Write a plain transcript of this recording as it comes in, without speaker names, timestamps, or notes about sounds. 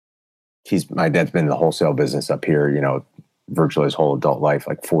my dad's been in the wholesale business up here, virtually his whole adult life,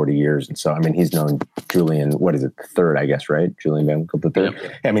 like 40 years. And so, I mean, he's known Julian, what is it, the third, I guess, right? Julian Van Winkle the third.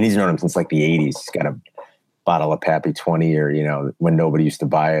 Yep. I mean, he's known him since like the 80s. He's got a bottle of Pappy 20 or, when nobody used to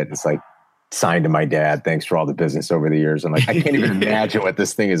buy it, it's like signed to my dad. Thanks for all the business over the years. I'm like, I can't even imagine what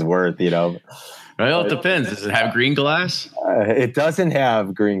this thing is worth, Well, it depends. Does it have green glass? It doesn't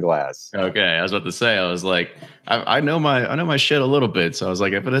have green glass. Okay, I was about to say. I was like, I know my shit a little bit, so I was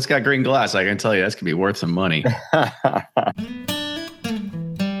like, if it's got green glass, I can tell you that's gonna be worth some money.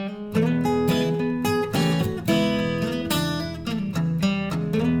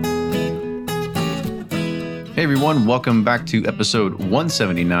 Hey everyone, welcome back to episode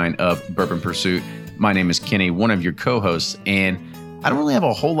 179 of Bourbon Pursuit. My name is Kenny, one of your co-hosts, and I don't really have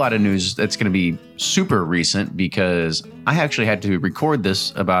a whole lot of news that's going to be super recent because I actually had to record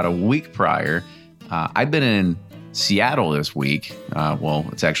this about a week prior. I've been in Seattle this week. Well,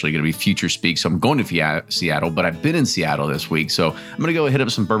 it's actually going to be future speak, so I'm going to Seattle, but I've been in Seattle this week. So I'm going to go hit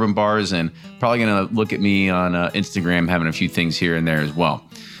up some bourbon bars and probably going to look at me on Instagram having a few things here and there as well.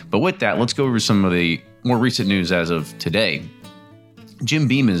 But with that, let's go over some of the more recent news as of today. Jim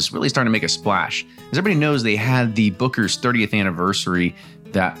Beam is really starting to make a splash. As everybody knows, they had the Booker's 30th anniversary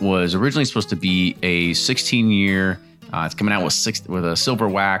that was originally supposed to be a 16-year. It's coming out with a silver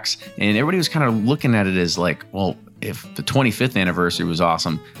wax, and everybody was kind of looking at it as like, well, if the 25th anniversary was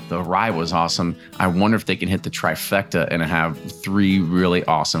awesome, the rye was awesome, I wonder if they can hit the trifecta and have 3 really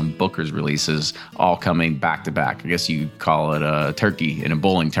awesome Booker's releases all coming back to back. I guess you call it a turkey in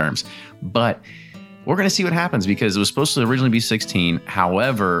bowling terms, but we're going to see what happens because it was supposed to originally be 16.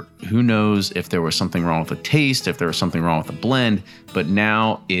 However, who knows if there was something wrong with the taste, if there was something wrong with the blend, but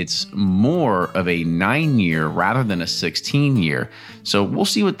now it's more of a 9-year rather than a 16-year. So we'll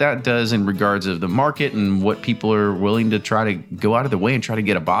see what that does in regards of the market and what people are willing to try to go out of the way and try to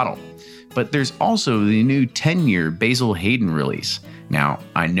get a bottle. But there's also the new 10-year Basil Hayden release. Now,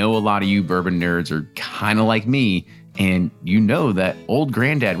 I know a lot of you bourbon nerds are kind of like me, and you know that Old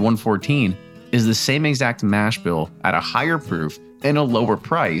Grandad 114 is the same exact mash bill at a higher proof and a lower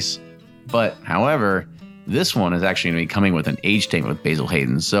price. But however, this one is actually going to be coming with an age statement with Basil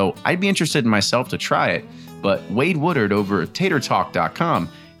Hayden. So I'd be interested in myself to try it. But Wade Woodard over at TaterTalk.com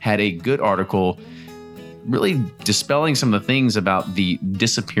had a good article really dispelling some of the things about the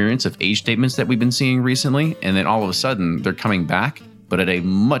disappearance of age statements that we've been seeing recently. And then all of a sudden they're coming back, but at a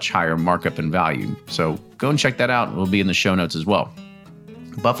much higher markup in value. So go and check that out. It'll be in the show notes as well.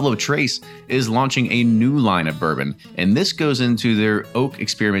 Buffalo Trace is launching a new line of bourbon, and this goes into their oak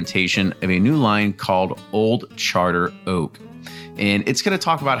experimentation of a new line called Old Charter Oak. And it's going to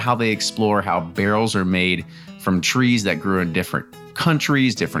talk about how they explore how barrels are made from trees that grew in different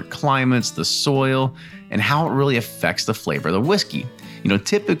countries, different climates, the soil, and how it really affects the flavor of the whiskey.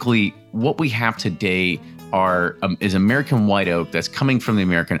 Typically what we have today is American white oak that's coming from the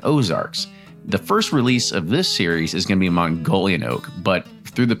American Ozarks. The first release of this series is going to be Mongolian oak, but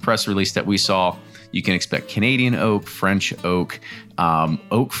through the press release that we saw, you can expect Canadian oak, French oak,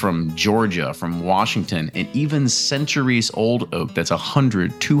 oak from Georgia, from Washington, and even centuries old oak that's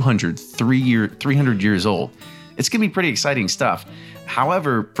 100, 200, 300 years old. It's going to be pretty exciting stuff.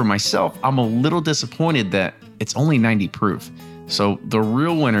 However, for myself, I'm a little disappointed that it's only 90 proof. So the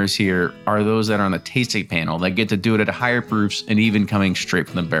real winners here are those that are on the tasting panel that get to do it at higher proofs and even coming straight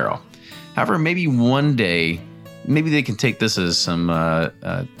from the barrel. However, maybe one day, maybe they can take this as some,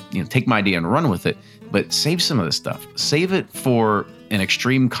 take my idea and run with it, but save some of this stuff. Save it for an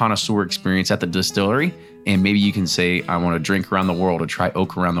extreme connoisseur experience at the distillery, and maybe you can say, I want to drink around the world or try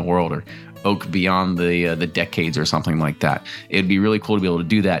oak around the world or oak beyond the decades or something like that. It'd be really cool to be able to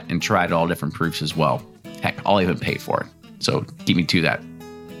do that and try it all different proofs as well. Heck, I'll even pay for it. So keep me to that.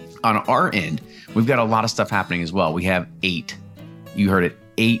 On our end, we've got a lot of stuff happening as well. We have 8. You heard it.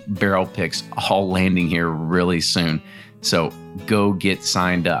 8 barrel picks all landing here really soon. So go get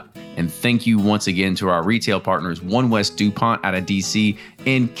signed up. And thank you once again to our retail partners, One West DuPont out of DC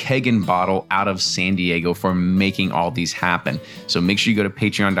and Keg and Bottle out of San Diego for making all these happen. So make sure you go to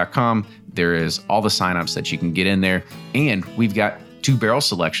patreon.com. There is all the signups that you can get in there. And we've got 2 barrel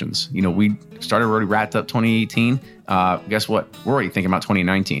selections. We already wrapped up 2018. Guess what? We're already thinking about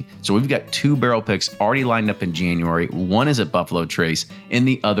 2019. So we've got 2 barrel picks already lined up in January. One is at Buffalo Trace and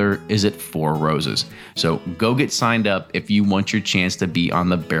the other is at Four Roses. So go get signed up if you want your chance to be on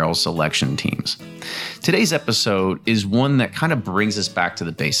the barrel selection teams. Today's episode is one that kind of brings us back to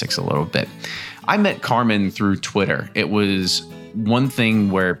the basics a little bit. I met Carmen through Twitter. It was one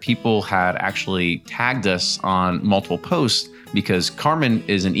thing where people had actually tagged us on multiple posts because Carmen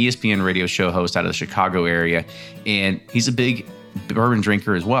is an ESPN radio show host out of the Chicago area, and he's a big bourbon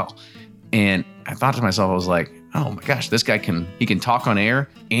drinker as well. And I thought to myself, I was like, oh my gosh, this guy can talk on air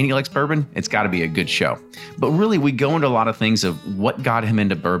and he likes bourbon. It's got to be a good show. But really, we go into a lot of things of what got him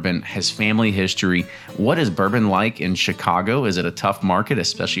into bourbon, his family history. What is bourbon like in Chicago? Is it a tough market,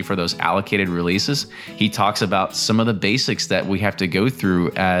 especially for those allocated releases? He talks about some of the basics that we have to go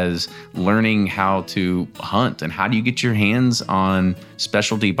through as learning how to hunt and how do you get your hands on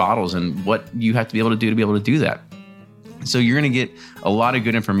specialty bottles and what you have to be able to do that. So you're going to get a lot of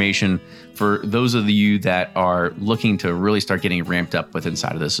good information for those of you that are looking to really start getting ramped up with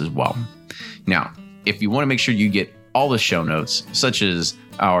inside of this as well. Now, if you want to make sure you get all the show notes, such as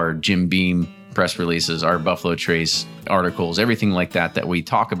our Jim Beam press releases, our Buffalo Trace articles, everything like that we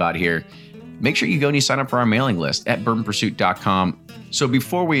talk about here, make sure you go and you sign up for our mailing list at bourbonpursuit.com. So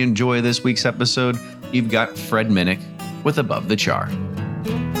before we enjoy this week's episode, you've got Fred Minnick with Above the Char.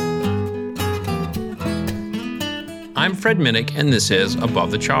 I'm Fred Minnick, and this is Above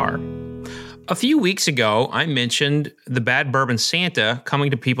the Char. A few weeks ago, I mentioned the Bad Bourbon Santa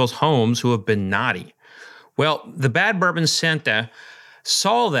coming to people's homes who have been naughty. Well, the Bad Bourbon Santa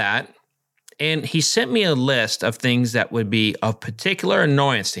saw that, and he sent me a list of things that would be of particular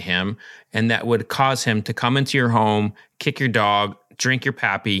annoyance to him and that would cause him to come into your home, kick your dog, drink your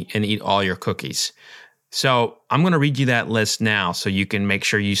pappy, and eat all your cookies. So I'm going to read you that list now so you can make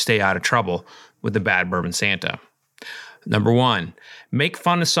sure you stay out of trouble with the Bad Bourbon Santa. Number 1, make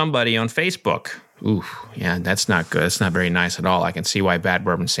fun of somebody on Facebook. Ooh, yeah, that's not good. It's not very nice at all. I can see why Bad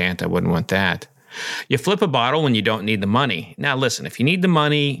Bourbon Santa wouldn't want that. You flip a bottle when you don't need the money. Now listen, if you need the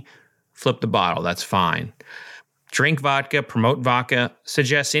money, flip the bottle. That's fine. Drink vodka, promote vodka,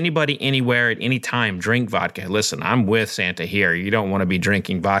 suggest anybody, anywhere, at any time, drink vodka. Listen, I'm with Santa here. You don't want to be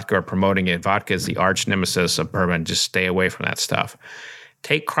drinking vodka or promoting it. Vodka is the arch nemesis of bourbon. Just stay away from that stuff.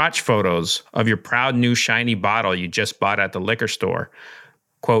 Take crotch photos of your proud new shiny bottle you just bought at the liquor store.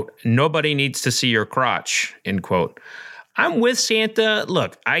 Quote, nobody needs to see your crotch, end quote. I'm with Santa.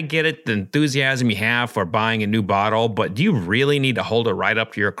 Look, I get it, the enthusiasm you have for buying a new bottle, but do you really need to hold it right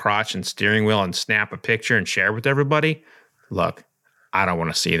up to your crotch and steering wheel and snap a picture and share with everybody? Look, I don't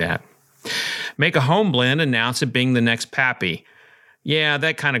want to see that. Make a home blend, announce it being the next Pappy. Yeah,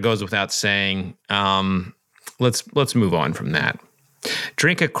 that kind of goes without saying. Let's move on from that.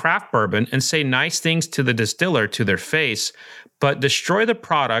 Drink a craft bourbon and say nice things to the distiller to their face, but destroy the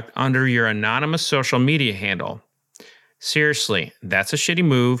product under your anonymous social media handle. Seriously, that's a shitty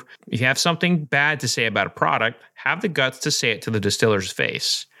move. If you have something bad to say about a product, have the guts to say it to the distiller's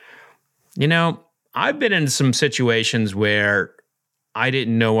face. You know, I've been in some situations where I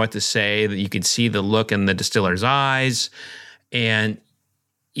didn't know what to say, that you could see the look in the distiller's eyes, and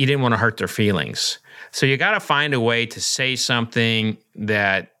you didn't want to hurt their feelings. So you got to find a way to say something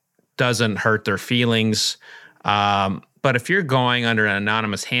that doesn't hurt their feelings. But if you're going under an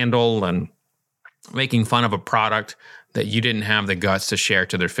anonymous handle and making fun of a product that you didn't have the guts to share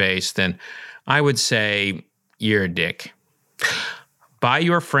to their face, then I would say you're a dick. Buy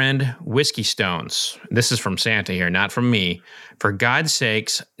your friend Whiskey Stones. This is from Santa here, not from me. For God's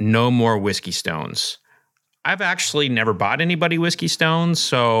sakes, no more Whiskey Stones. I've actually never bought anybody Whiskey Stones,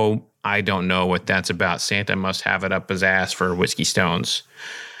 so I don't know what that's about. Santa must have it up his ass for Whiskey Stones.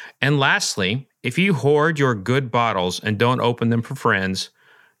 And lastly, if you hoard your good bottles and don't open them for friends,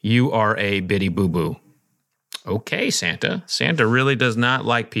 you are a bitty boo-boo. Okay, Santa. Santa really does not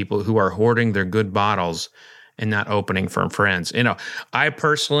like people who are hoarding their good bottles and not opening for friends. You know, I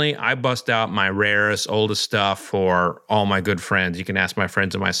bust out my rarest, oldest stuff for all my good friends. You can ask my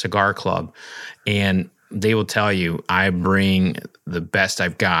friends in my cigar club, and they will tell you I bring the best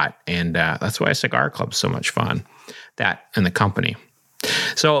I've got. And that's why a cigar club's so much fun. That and the company.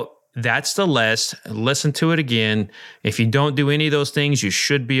 So that's the list. Listen to it again. If you don't do any of those things, you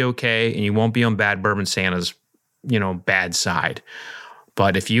should be okay, and you won't be on Bad Bourbon Santa's, bad side.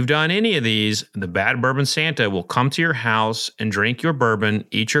 But if you've done any of these, the Bad Bourbon Santa will come to your house and drink your bourbon,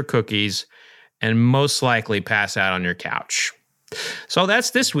 eat your cookies, and most likely pass out on your couch. So that's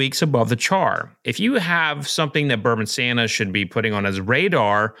this week's Above the Char. If you have something that Bourbon Santa should be putting on his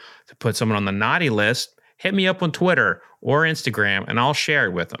radar to put someone on the naughty list, hit me up on Twitter or Instagram, and I'll share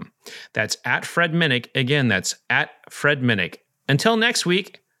it with them. That's at Fred Minnick. Again, that's at Fred Minnick. Until next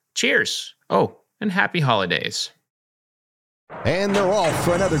week, cheers. Oh, and happy holidays. And they're off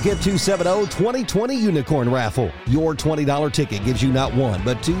for another Give 270 2020 Unicorn Raffle. Your $20 ticket gives you not one,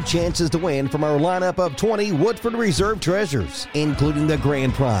 but two chances to win from our lineup of 20 Woodford Reserve treasures, including the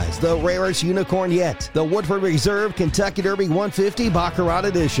grand prize, the rarest unicorn yet, the Woodford Reserve Kentucky Derby 150 Baccarat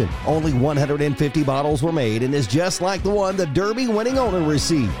Edition. Only 150 bottles were made and is just like the one the Derby winning owner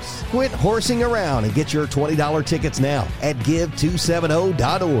receives. Quit horsing around and get your $20 tickets now at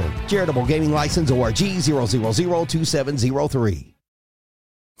give270.org. Charitable Gaming License ORG 0002703.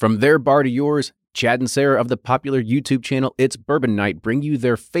 From their bar to yours, Chad and Sarah of the popular YouTube channel It's Bourbon Night bring you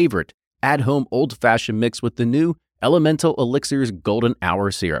their favorite at-home old-fashioned mix with the new Elemental Elixirs Golden Hour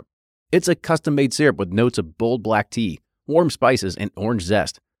Syrup. It's a custom-made syrup with notes of bold black tea, warm spices, and orange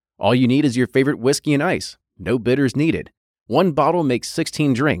zest. All you need is your favorite whiskey and ice. No bitters needed. One bottle makes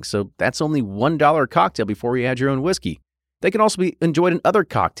 16 drinks, so that's only $1 a cocktail before you add your own whiskey. They can also be enjoyed in other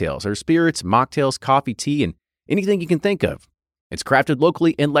cocktails or spirits, mocktails, coffee, tea, and anything you can think of. It's crafted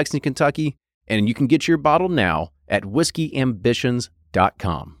locally in Lexington, Kentucky, and you can get your bottle now at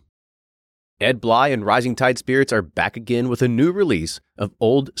whiskeyambitions.com. Ed Bly and Rising Tide Spirits are back again with a new release of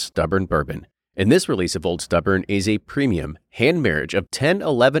Old Stubborn Bourbon. And this release of Old Stubborn is a premium hand marriage of 10,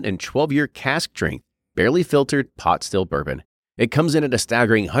 11, and 12-year cask strength, barely filtered pot still bourbon. It comes in at a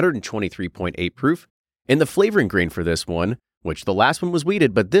staggering 123.8 proof, and the flavoring grain for this one, which the last one was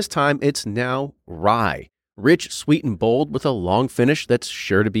wheated, but this time it's now rye. Rich, sweet, and bold with a long finish that's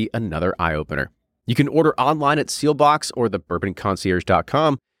sure to be another eye-opener. You can order online at Sealbox or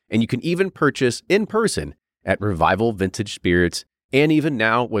thebourbonconcierge.com, and you can even purchase in person at Revival Vintage Spirits, and even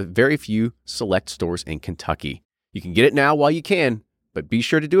now with very few select stores in Kentucky. You can get it now while you can, but be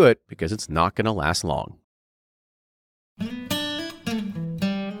sure to do it because it's not going to last long.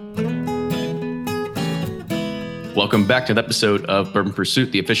 Welcome back to the episode of Bourbon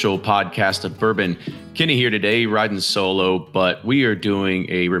Pursuit, the official podcast of bourbon. Kenny here today, riding solo, but we are doing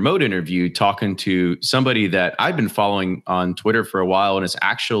a remote interview talking to somebody that I've been following on Twitter for a while, and it's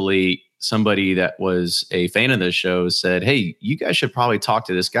actually somebody that was a fan of the show, said, hey, you guys should probably talk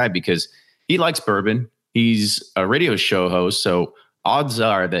to this guy because he likes bourbon. He's a radio show host, so odds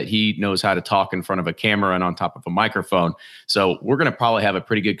are that he knows how to talk in front of a camera and on top of a microphone. So we're going to probably have a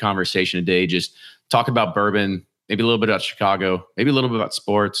pretty good conversation today, just talk about bourbon, maybe a little bit about Chicago, maybe a little bit about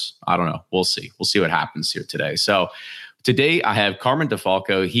sports. I don't know. We'll see. We'll see what happens here today. So today I have Carmen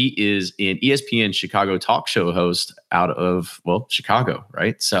DeFalco. He is an ESPN Chicago talk show host out of, well, Chicago,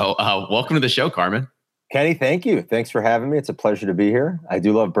 right? So welcome to the show, Carmen. Kenny, thank you. Thanks for having me. It's a pleasure to be here. I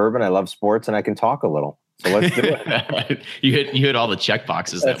do love bourbon. I love sports, and I can talk a little. So let's do it. you hit all the check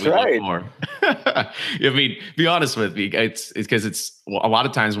boxes that we look for. I mean, be honest with me. It's because a lot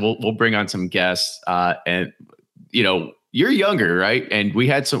of times we'll bring on some guests and you know, you're younger, right? And we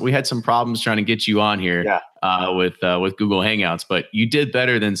had some problems trying to get you on here with Google Hangouts, but you did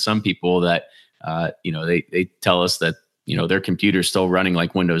better than some people that they tell us that their computer's still running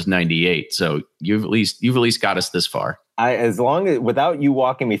like Windows 98. So you've at least got us this far. As long as without you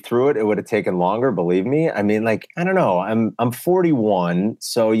walking me through it, it would have taken longer. Believe me. I mean, like, I don't know. I'm 41,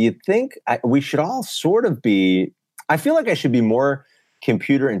 so you'd think we should all sort of be. I feel like I should be more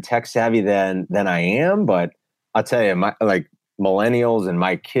computer and tech savvy than I am, but I'll tell you, my like millennials and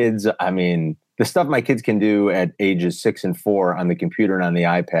my kids. I mean, the stuff my kids can do at ages 6 and 4 on the computer and on the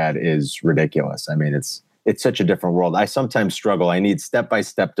iPad is ridiculous. I mean, it's such a different world. I sometimes struggle. I need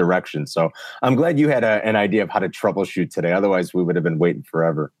step-by-step direction. So I'm glad you had an idea of how to troubleshoot today. Otherwise, we would have been waiting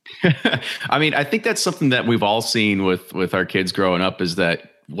forever. I mean, I think that's something that we've all seen with our kids growing up is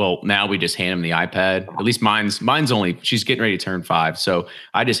that, well, now we just hand them the iPad. At least mine's only, she's getting ready to turn 5. So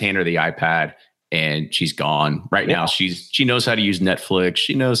I just hand her the iPad and she's gone. Right now, she knows how to use Netflix.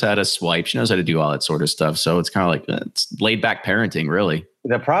 She knows how to swipe. She knows how to do all that sort of stuff. So it's kind of like, it's laid back parenting, really.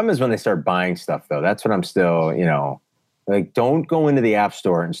 The problem is when they start buying stuff, though. That's what I'm still, like, don't go into the app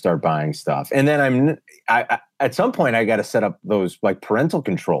store and start buying stuff. And then I at some point I got to set up those like parental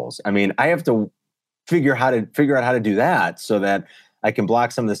controls. I mean, I have to figure out how to do that so that I can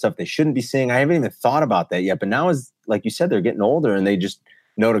block some of the stuff they shouldn't be seeing. I haven't even thought about that yet. But now, is like you said, they're getting older and they just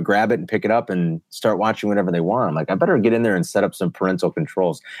know to grab it and pick it up and start watching whatever they want. I'm like, I better get in there and set up some parental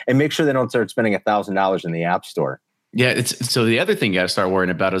controls and make sure they don't start spending $1,000 in the app store. Yeah, so the other thing you got to start worrying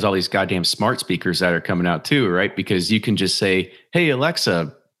about is all these goddamn smart speakers that are coming out too, right? Because you can just say, "Hey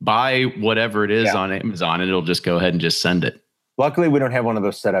Alexa, buy whatever it is on Amazon," and it'll just go ahead and just send it. Luckily, we don't have one of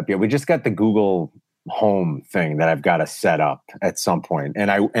those set up yet. We just got the Google Home thing that I've got to set up at some point,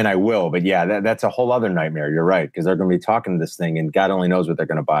 and I will. But yeah, that's a whole other nightmare. You're right, because they're going to be talking to this thing, and God only knows what they're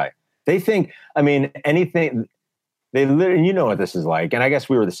going to buy. They think, I mean, anything. They literally, you know what this is like, and I guess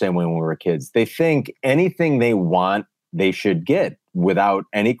we were the same way when we were kids. They think anything they want they should get without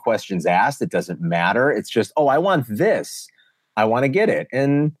any questions asked. It doesn't matter. It's just, oh, I want this. I want to get it.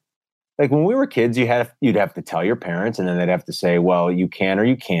 And like when we were kids, you'd have to tell your parents, and then they'd have to say, well, you can or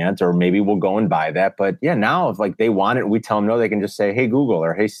you can't, or maybe we'll go and buy that. But yeah, now if like they want it, we tell them no, they can just say, hey, Google,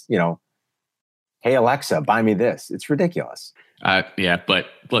 or hey, hey, Alexa, buy me this. It's ridiculous. Yeah, but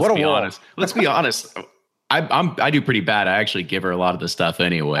let's be honest. Let's be honest. I do pretty bad. I actually give her a lot of the stuff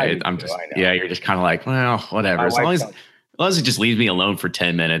anyway. You're just kind of like, well, whatever. As long as it just leaves me alone for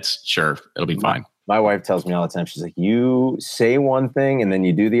 10 minutes, sure, it'll be fine. My wife tells me all the time, she's like, you say one thing and then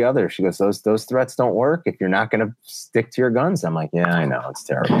you do the other. She goes, those threats don't work if you're not going to stick to your guns. I'm like, yeah, I know. It's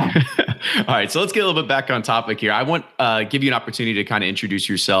terrible. All right. So let's get a little bit back on topic here. I want give you an opportunity to kind of introduce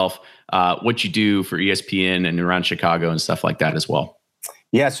yourself, what you do for ESPN and around Chicago and stuff like that as well.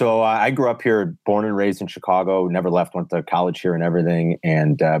 Yeah, so I grew up here, born and raised in Chicago, never left, went to college here and everything,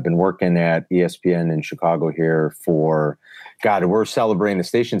 and been working at ESPN in Chicago here for, we're celebrating, the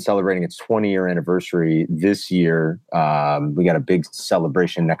station's celebrating its 20-year anniversary this year. We got a big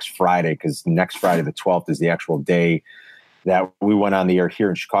celebration next Friday, because next Friday, the 12th, is the actual day that we went on the air here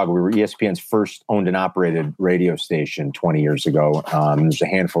in Chicago. We were ESPN's first owned and operated radio station 20 years ago. There's a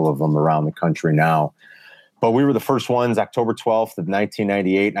handful of them around the country now. But we were the first ones, October 12th of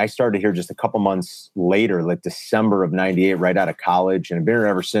 1998. And I started here just a couple months later, like December of 98, right out of college. And I've been here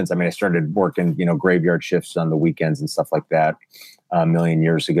ever since. I mean, I started working, graveyard shifts on the weekends and stuff like that a million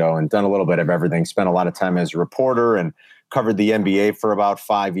years ago, and done a little bit of everything. Spent a lot of time as a reporter and covered the NBA for about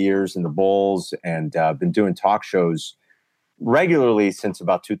 5 years and the Bulls, and been doing talk shows regularly since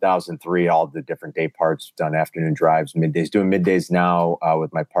about 2003, all the different day parts, done afternoon drives, middays, doing middays now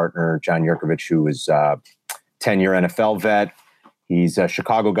with my partner, John Yurkovich, who was 10-year NFL vet. He's a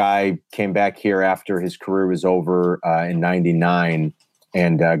Chicago guy, came back here after his career was over in 99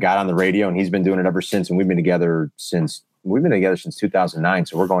 and got on the radio, and he's been doing it ever since. And we've been together since 2009.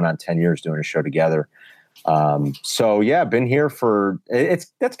 So we're going on 10 years doing a show together. So yeah, been here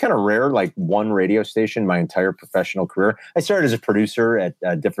that's kind of rare, like one radio station my entire professional career. I started as a producer at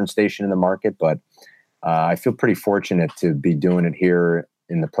a different station in the market, but I feel pretty fortunate to be doing it here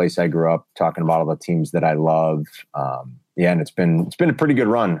in the place I grew up, talking about all the teams that I love. And it's been a pretty good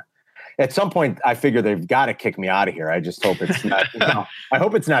run. At some point, I figure they've got to kick me out of here. I just hope it's not. I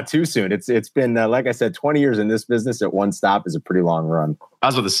hope it's not too soon. It's been like I said, 20 years in this business at one stop is a pretty long run. I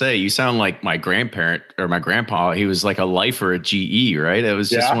was about to say, you sound like my grandparent or my grandpa. He was like a lifer at GE, right? It was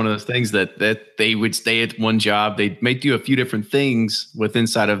just one of those things that they would stay at one job. They'd make do a few different things with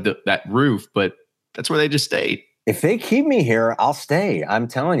inside of that roof, but that's where they just stayed. If they keep me here, I'll stay. I'm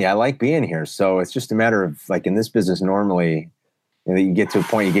telling you, I like being here. So it's just a matter of, like, in this business, normally, you get to a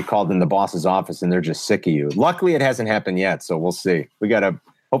point, you get called in the boss's office and they're just sick of you. Luckily, it hasn't happened yet. So we'll see.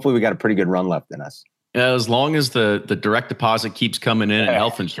 Hopefully we got a pretty good run left in us. As long as the direct deposit keeps coming in and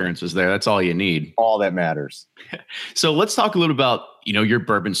health insurance is there, that's all you need. All that matters. So let's talk a little about, your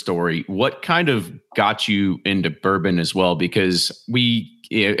bourbon story. What kind of got you into bourbon as well? Because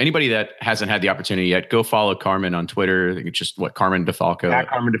anybody that hasn't had the opportunity yet, go follow Carmen on Twitter. I think it's just Carmen DeFalco. Yeah,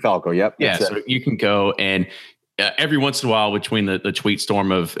 Carmen DeFalco. Yep. Yeah. So you can go and every once in a while, between the tweet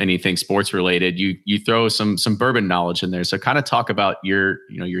storm of anything sports related, you throw some bourbon knowledge in there. So kind of talk about your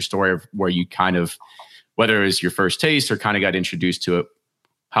story of where you kind of, whether it was your first taste or kind of got introduced to it,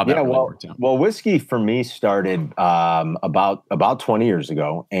 how that worked out. Well, whiskey for me started about 20 years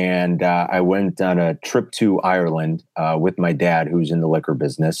ago, and I went on a trip to Ireland with my dad, who's in the liquor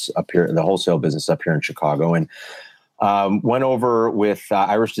business up here, the wholesale business up here in Chicago, and went over with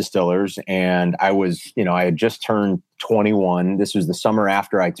Irish Distillers, and I was, I had just turned 21. This was the summer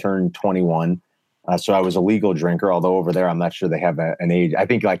after I turned 21. So I was a legal drinker, although over there, I'm not sure they have an age. I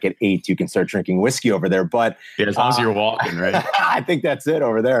think like at 8, you can start drinking whiskey over there. But yeah, as long as you're walking, right? I think that's it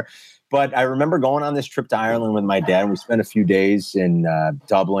over there. But I remember going on this trip to Ireland with my dad, and we spent a few days in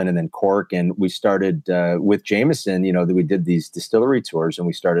Dublin and then Cork. And we started with Jameson, we did these distillery tours, and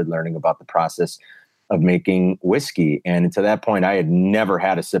we started learning about the process of making whiskey. And to that point, I had never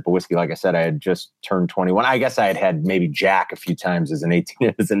had a sip of whiskey. Like I said, I had just turned 21. I guess I had maybe Jack a few times as a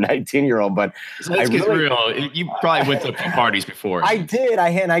 19-year-old, but you probably went to a few parties before. I did.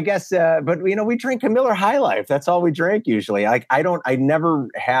 I guess, but we drink a Miller High Life. That's all we drank usually. I never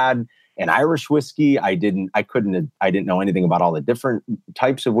had an Irish whiskey. I didn't know anything about all the different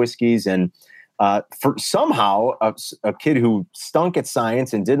types of whiskeys. And for somehow a kid who stunk at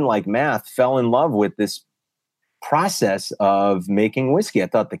science and didn't like math fell in love with this process of making whiskey. I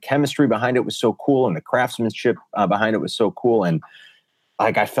thought the chemistry behind it was so cool, and the craftsmanship behind it was so cool. And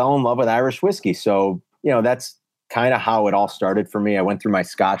I fell in love with Irish whiskey. So, that's kind of how it all started for me. I went through my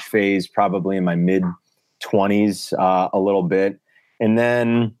Scotch phase probably in my mid 20s a little bit. And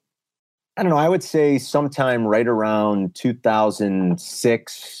then, I don't know, I would say sometime right around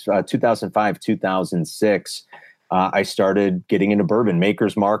 2006, 2005, 2006, I started getting into bourbon.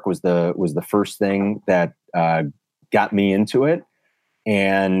 Maker's Mark was the first thing that got me into it.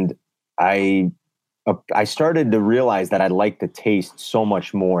 And I started to realize that I like the taste so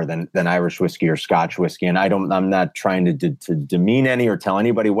much more than Irish whiskey or Scotch whiskey. And I'm not trying to demean any or tell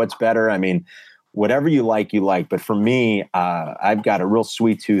anybody what's better. I mean, whatever you like. But for me, I've got a real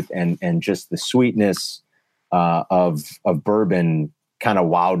sweet tooth, and just the sweetness of bourbon kind of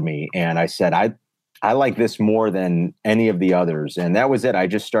wowed me. And I said, I like this more than any of the others. And that was it. I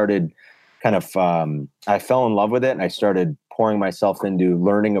just started kind of, I fell in love with it, and I started pouring myself into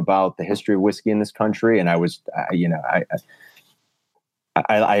learning about the history of whiskey in this country. And I was, I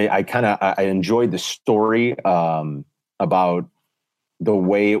enjoyed the story about the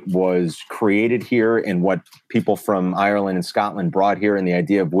way it was created here and what people from Ireland and Scotland brought here, and the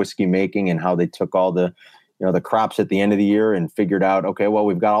idea of whiskey making, and how they took all the crops at the end of the year and figured out, okay, well,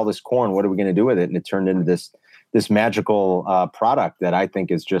 we've got all this corn. What are we going to do with it? And it turned into this magical product that I think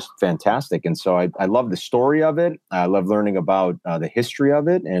is just fantastic. And so I love the story of it. I love learning about the history of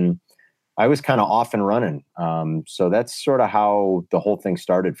it. And I was kind of off and running. So that's sort of how the whole thing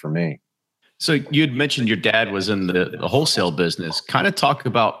started for me. So you'd mentioned your dad was in the wholesale business. Kind of talk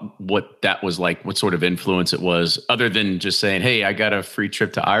about what that was like, what sort of influence it was, other than just saying, hey, I got a free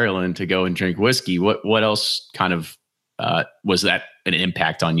trip to Ireland to go and drink whiskey. What else kind of was that an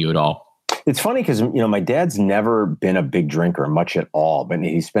impact on you at all? It's funny because, my dad's never been a big drinker much at all, but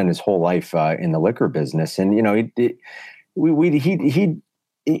he spent his whole life in the liquor business. And,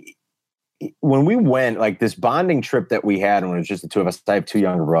 when we went, like, this bonding trip that we had when it was just the two of us, I have two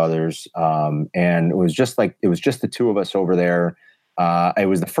younger brothers. And it was just the two of us over there. It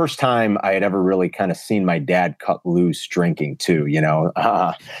was the first time I had ever really kind of seen my dad cut loose drinking too,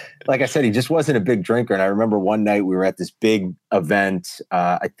 like I said, he just wasn't a big drinker. And I remember one night we were at this big event.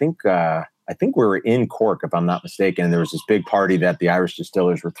 I think we were in Cork, if I'm not mistaken. And there was this big party that the Irish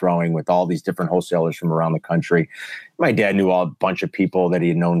distillers were throwing with all these different wholesalers from around the country. My dad knew a bunch of people that he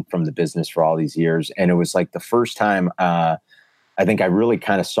had known from the business for all these years. And it was like the first time I think I really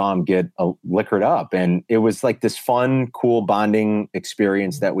kind of saw him get liquored up. And it was like this fun, cool bonding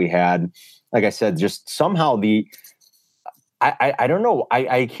experience that we had. Like I said, just somehow I don't know.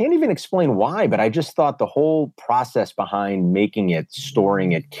 I can't even explain why, but I just thought the whole process behind making it,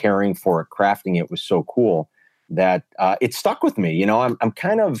 storing it, caring for it, crafting it was so cool that it stuck with me. I'm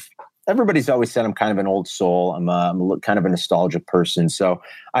kind of, everybody's always said I'm kind of an old soul. I'm kind of a nostalgic person. So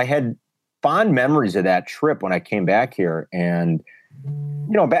I had fond memories of that trip when I came back here. And,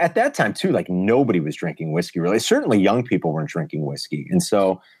 at that time too, like, nobody was drinking whiskey, really. Certainly young people weren't drinking whiskey. And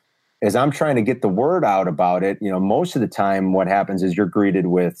so as I'm trying to get the word out about it, most of the time what happens is you're greeted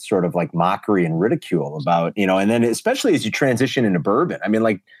with sort of like mockery and ridicule about, and then especially as you transition into bourbon. I mean,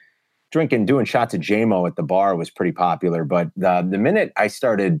 like, doing shots of JMO at the bar was pretty popular. But the minute I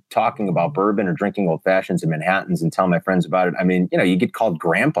started talking about bourbon or drinking old fashions and Manhattans and telling my friends about it, I mean, you get called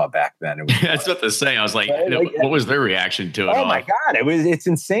grandpa back then. It was, that's what to say. I was like, what was their reaction to it? Oh my God, it's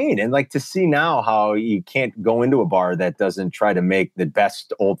insane. And like, to see now how you can't go into a bar that doesn't try to make the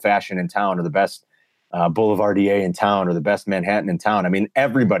best old fashioned in town, or the best Boulevardier in town, or the best Manhattan in town. I mean,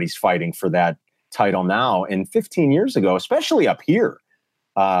 everybody's fighting for that title now. And 15 years ago, especially up here,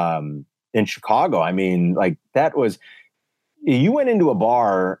 in Chicago, I mean, like, that was, you went into a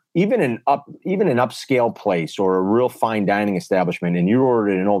bar, even an upscale place or a real fine dining establishment, and you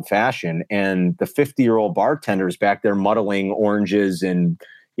ordered an old fashioned, and the 50-year-old bartender is back there muddling oranges and,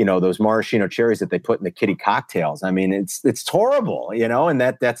 those maraschino cherries that they put in the kiddie cocktails. I mean, it's horrible, and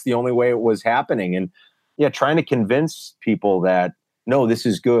that's the only way it was happening. And yeah, trying to convince people that, no, this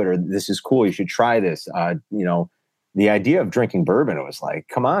is good, or this is cool, you should try this. The idea of drinking bourbon, it was like,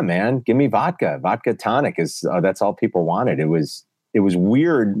 come on, man, give me vodka. Vodka tonic is that's all people wanted. It was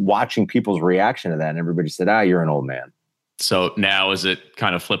weird watching people's reaction to that. And everybody said, you're an old man. So now is it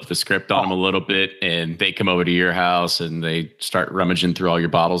kind of flip the script on them a little bit, and they come over to your house and they start rummaging through all your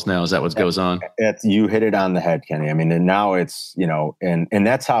bottles now? Is that what goes on? You hit it on the head, Kenny. I mean, and now it's, and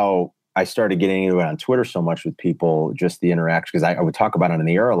that's how I started getting into it on Twitter so much with people, just the interaction, because I would talk about it on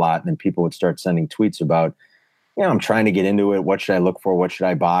the air a lot, and then people would start sending tweets about, I'm trying to get into it. What should I look for? What should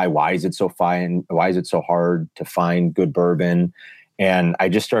I buy? Why is it so fine? Why is it so hard to find good bourbon? And I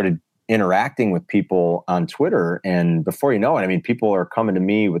just started interacting with people on Twitter. And before you know it, I mean, people are coming to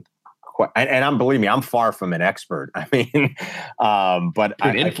me with and I'm, believe me, I'm far from an expert. I mean, but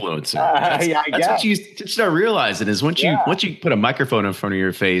an influencer. That's what you start realizing is once you put a microphone in front of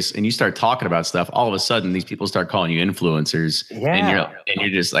your face and you start talking about stuff, all of a sudden these people start calling you influencers, and you're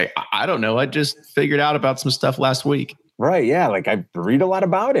just like, I don't know, I just figured out about some stuff last week. Right. Yeah. Like I read a lot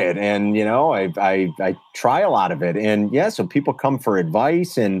about it, and, you know, I try a lot of it, and so people come for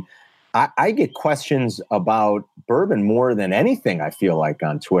advice, and I get questions about bourbon more than anything, I feel like,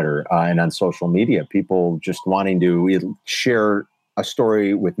 on Twitter and on social media. People just wanting to share a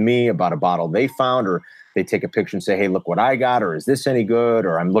story with me about a bottle they found, or they take a picture and say, hey, look what I got, or is this any good?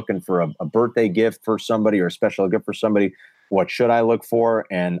 Or I'm looking for a birthday gift for somebody, or a special gift for somebody. What should I look for?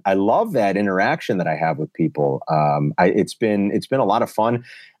 And I love that interaction that I have with people. It's been a lot of fun.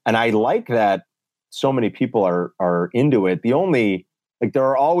 And I like that so many people are into it. There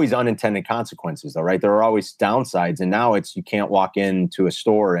are always unintended consequences, though, right? There are always downsides. And now you can't walk into a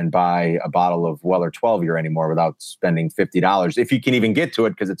store and buy a bottle of Weller 12-year anymore without spending $50, if you can even get to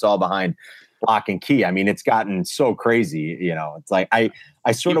it, because it's all behind lock and key. I mean, it's gotten so crazy, you know. It's like I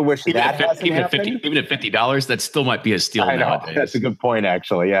sort of wish that hasn't happened. Even at $50, that still might be a steal nowadays. That's a good point,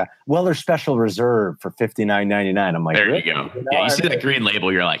 actually. Yeah. Weller Special Reserve for $59.99. I'm like, there you go. You know, you see that green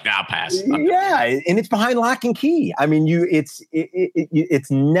label, you're like, nah, pass. Yeah, and it's behind lock and key. I mean,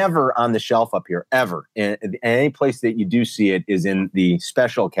 it's never on the shelf up here ever. And any place that you do see it is in the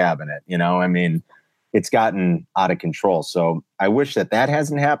special cabinet. You know, I mean, it's gotten out of control. So I wish that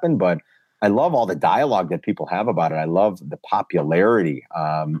hasn't happened, but I love all the dialogue that people have about it. I love the popularity.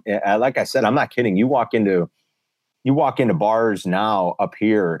 Like I said, I'm not kidding. You walk into bars now up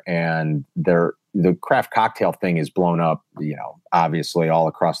here, and the craft cocktail thing is blown up, you know, obviously all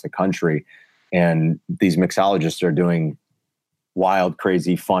across the country. And these mixologists are doing wild,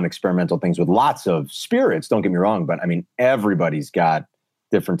 crazy, fun, experimental things with lots of spirits. Don't get me wrong, but I mean, everybody's got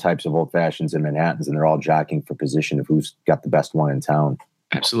different types of old fashions and Manhattans, and they're all jockeying for position of who's got the best one in town.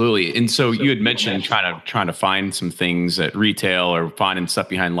 Absolutely. And so you had mentioned trying to find some things at retail or finding stuff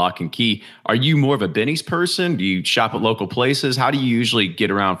behind lock and key. Are you more of a Benny's person? Do you shop at local places? How do you usually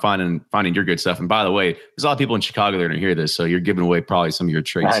get around finding your good stuff? And by the way, there's a lot of people in Chicago that are going to hear this, so you're giving away probably some of your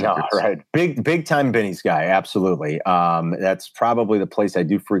trade secrets. I know, right? Big time Benny's guy. Absolutely. That's probably the place I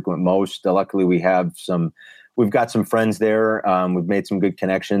do frequent most. Luckily, we've got some friends there. We've made some good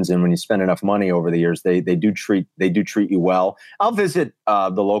connections, and when you spend enough money over the years, they do treat you well. I'll visit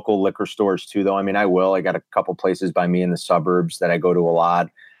the local liquor stores too, though. I mean, I will. I got a couple places by me in the suburbs that I go to a lot.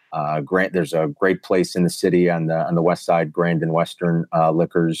 There's a great place in the city on the west side, Grandin Western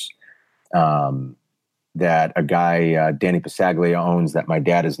Liquors, that a guy, Danny Pasaglia, owns, that my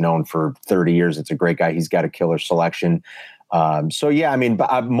dad has known for 30 years. It's a great guy. He's got a killer selection. So yeah, I mean,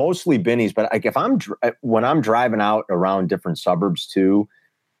 but mostly Benny's, but like when I'm driving out around different suburbs too,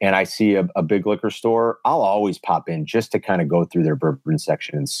 and I see a big liquor store, I'll always pop in just to kind of go through their bourbon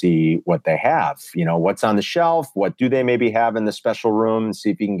section and see what they have, you know, what's on the shelf, what do they maybe have in the special room, and see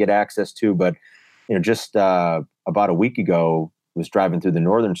if you can get access to. But, you know, just about a week ago, was driving through the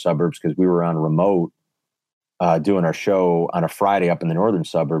northern suburbs because we were on remote, doing our show on a Friday up in the northern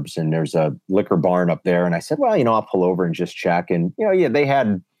suburbs, and there's a liquor barn up there. And I said, well, you know, I'll pull over and just check. And, you know, yeah,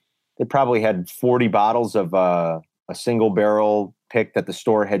 they probably had 40 bottles of a single barrel pick that the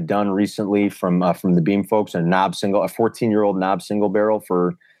store had done recently from the Beam folks, and a 14-year-old knob single barrel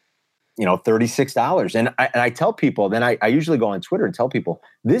for, you know, $36. And I tell people, then I usually go on Twitter and tell people,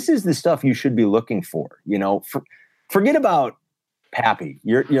 this is the stuff you should be looking for. You know, forget about Pappy.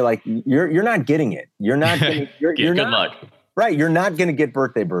 You're not getting it. You're not getting, you're good not, luck. Right. You're not going to get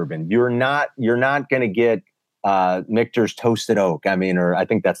birthday bourbon. You're not going to get Michter's Toasted Oak. I mean, or I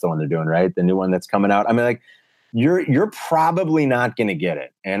think that's the one they're doing, right? The new one that's coming out. I mean, like, you're probably not going to get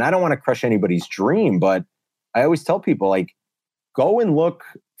it. And I don't want to crush anybody's dream, but I always tell people, like, go and look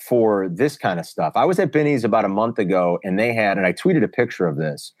for this kind of stuff. I was at Benny's about a month ago, and and I tweeted a picture of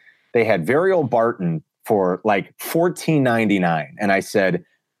this. They had Very Old Barton for like $14.99. And I said,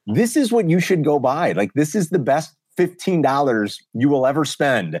 this is what you should go buy. Like, this is the best $15 you will ever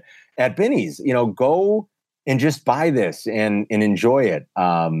spend at Benny's. You know, go and just buy this and enjoy it.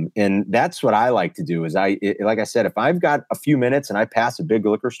 And that's what I like to do is like I said, if I've got a few minutes and I pass a big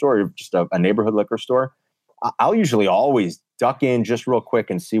liquor store, or just a neighborhood liquor store, I'll usually always duck in just real quick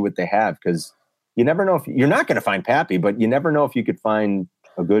and see what they have. Cause you never know if you're not going to find Pappy, but you never know if you could find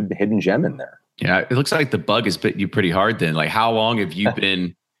a good hidden gem in there. Yeah. It looks like the bug has bit you pretty hard then. Like, how long have you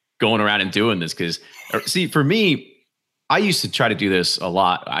been going around and doing this? Cause see, for me, I used to try to do this a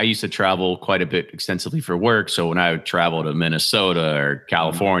lot. I used to travel quite a bit extensively for work. So when I would travel to Minnesota or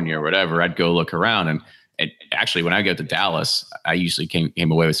California or whatever, I'd go look around. And actually, when I go to Dallas, I usually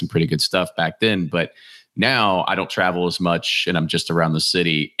came away with some pretty good stuff back then. But now I don't travel as much and I'm just around the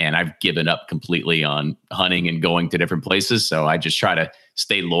city, and I've given up completely on hunting and going to different places. So I just try to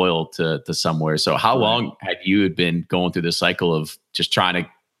stay loyal to somewhere. So how long had you been going through the cycle of just trying to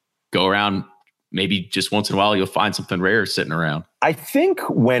go around? Maybe just once in a while you'll find something rare sitting around. I think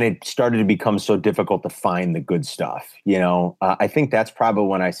when it started to become so difficult to find the good stuff, I think that's probably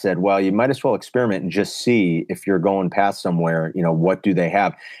when I said, well, you might as well experiment and just see if you're going past somewhere, what do they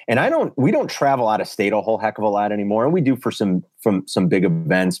have? And we don't travel out of state a whole heck of a lot anymore. And we do for some big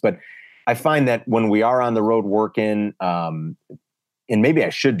events, but I find that when we are on the road working, and maybe I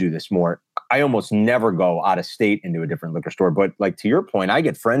should do this more, I almost never go out of state into a different liquor store. But like to your point, I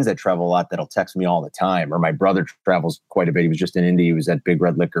get friends that travel a lot that'll text me all the time. Or my brother travels quite a bit. He was just in Indy. He was at Big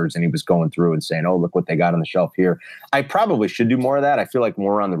Red Liquors and he was going through and saying, oh, look what they got on the shelf here. I probably should do more of that. I feel like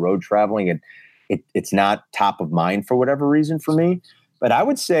more on the road traveling, it's not top of mind for whatever reason for me. But I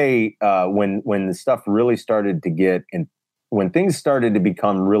would say when the stuff really started to get, and when things started to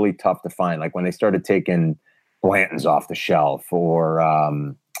become really tough to find, like when they started taking Blanton's off the shelf, or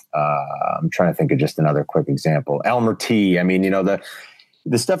I'm trying to think of just another quick example, Elmer T. I mean,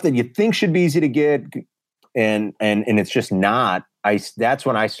 the stuff that you think should be easy to get, and it's just not. That's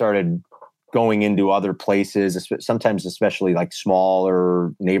when I started going into other places, sometimes especially like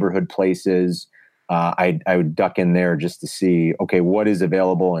smaller neighborhood places. I would duck in there just to see, okay, what is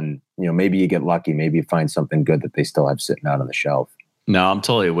available, and maybe you get lucky, maybe you find something good that they still have sitting out on the shelf. No, I'm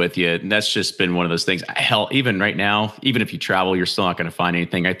totally with you. And that's just been one of those things. Hell, even right now, even if you travel, you're still not going to find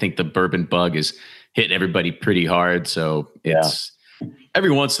anything. I think the bourbon bug is hitting everybody pretty hard. So it's every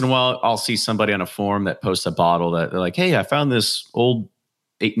once in a while, I'll see somebody on a forum that posts a bottle that they're like, hey, I found this old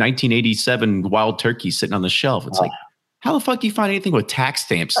 1987 wild turkey sitting on the shelf. It's like, how the fuck do you find anything with tax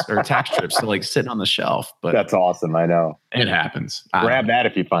stamps or tax strips like sitting on the shelf? But that's awesome. I know. It happens. Grab that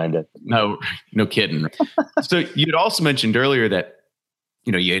if you find it. No kidding. So you'd also mentioned earlier that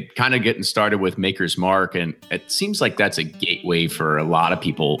you had kind of getting started with Maker's Mark, and it seems like that's a gateway for a lot of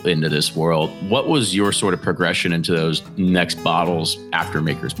people into this world. What was your sort of progression into those next bottles after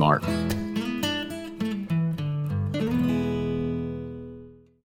Maker's Mark?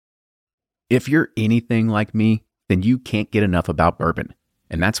 If you're anything like me, then you can't get enough about bourbon.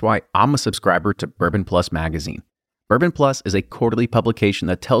 And that's why I'm a subscriber to Bourbon Plus magazine. Bourbon Plus is a quarterly publication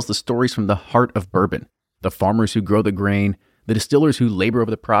that tells the stories from the heart of bourbon, the farmers who grow the grain, the distillers who labor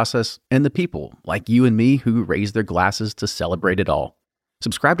over the process, and the people like you and me who raise their glasses to celebrate it all.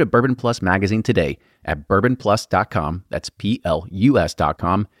 Subscribe to Bourbon Plus magazine today at bourbonplus.com, that's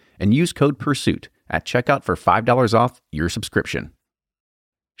PLUS.com, and use code PURSUIT at checkout for $5 off your subscription.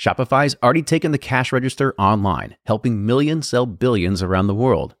 Shopify's already taken the cash register online, helping millions sell billions around the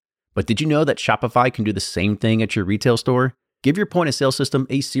world. But did you know that Shopify can do the same thing at your retail store? Give your point-of-sale system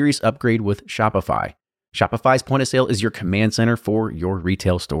a serious upgrade with Shopify. Shopify's point of sale is your command center for your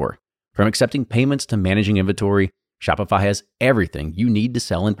retail store. From accepting payments to managing inventory, Shopify has everything you need to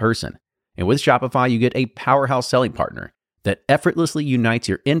sell in person. And with Shopify, you get a powerhouse selling partner that effortlessly unites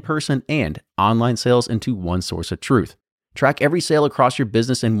your in-person and online sales into one source of truth. Track every sale across your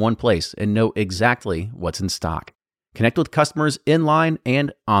business in one place and know exactly what's in stock. Connect with customers in-line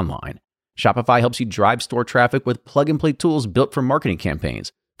and online. Shopify helps you drive store traffic with plug-and-play tools built for marketing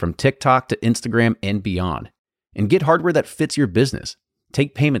campaigns, from TikTok to Instagram and beyond. And get hardware that fits your business.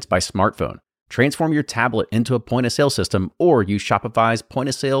 Take payments by smartphone. Transform your tablet into a point-of-sale system, or use Shopify's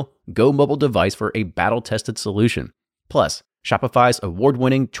point-of-sale Go mobile device for a battle-tested solution. Plus, Shopify's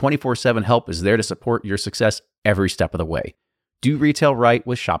award-winning 24/7 help is there to support your success every step of the way. Do retail right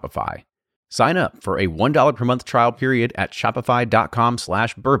with Shopify. Sign up for a $1 per month trial period at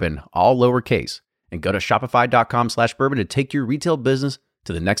shopify.com/bourbon, all lowercase, and go to shopify.com/bourbon to take your retail business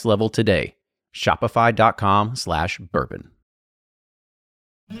to the next level today. Shopify.com/bourbon.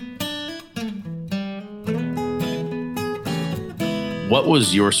 What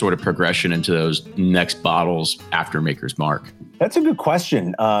was your sort of progression into those next bottles after Maker's Mark? That's a good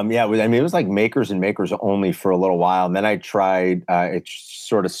question. It was like Makers and Makers only for a little while. And then I tried, it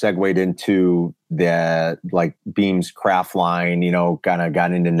sort of segued into the like Beam's craft line, kind of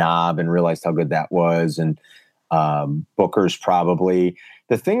got into Knob and realized how good that was. And Booker's probably.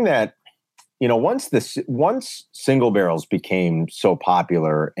 The thing that, once single barrels became so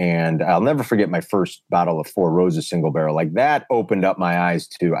popular, and I'll never forget my first bottle of Four Roses single barrel, like that opened up my eyes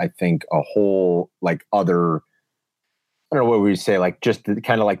to, I think, a whole like other, I don't know what we would say, like just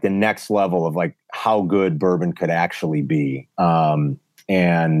kind of like the next level of like how good bourbon could actually be. And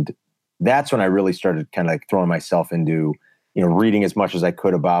that's when I really started kind of like throwing myself into, reading as much as I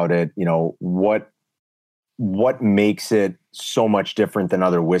could about it, what what makes it so much different than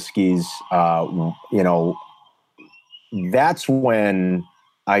other whiskeys. That's when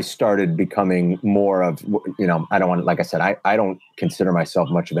I started becoming more of, I don't want to, like I said, I don't consider myself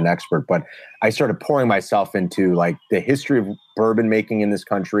much of an expert, but I started pouring myself into like the history of bourbon making in this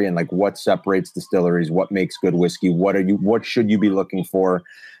country and like what separates distilleries, what makes good whiskey, what should you be looking for?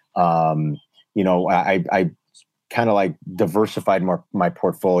 I kind of like diversified my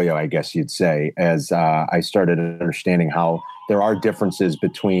portfolio, I guess you'd say, as I started understanding how there are differences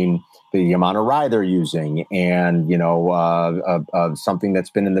between the amount of rye they're using and, of something that's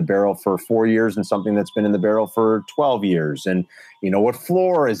been in the barrel for 4 years and something that's been in the barrel for 12 years. And, what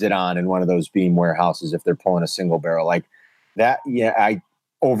floor is it on in one of those beam warehouses if they're pulling a single barrel like that? Yeah,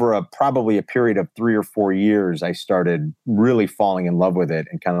 over probably a period of 3 or 4 years, I started really falling in love with it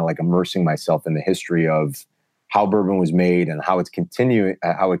and kind of like immersing myself in the history of how bourbon was made and how it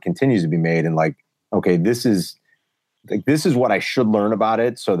continues to be made. And like, okay, this is what I should learn about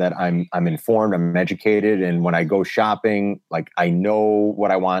it so that I'm informed, I'm educated. And when I go shopping, like I know what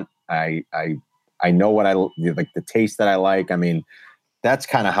I want. I know what I like, the taste that I like. I mean, that's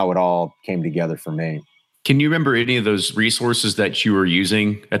kind of how it all came together for me. Can you remember any of those resources that you were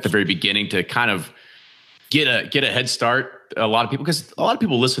using at the very beginning to kind of get a head start? A lot of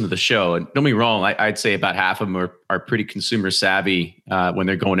people listen to the show, and don't be wrong, I'd say about half of them are pretty consumer savvy when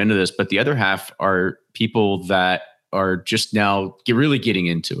they're going into this, but the other half are people that are just now really getting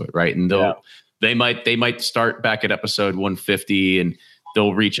into it, right? And they might start back at episode 150 and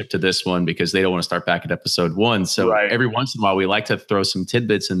they'll reach up to this one because they don't want to start back at episode 1. So every once in a while, we like to throw some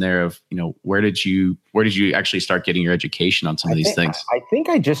tidbits in there of, where did you actually start getting your education on some of these things? I think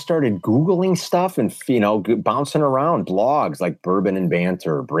I just started Googling stuff and, bouncing around blogs like Bourbon and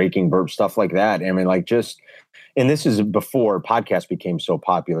Banter, Breaking Bourbon, stuff like that. I mean, and this is before podcasts became so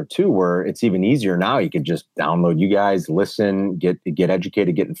popular too, where it's even easier now. You could just download you guys, listen, get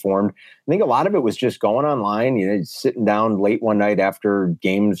educated, get informed. I think a lot of it was just going online, sitting down late one night after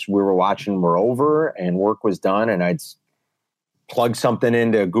games we were watching were over and work was done. And I'd plug something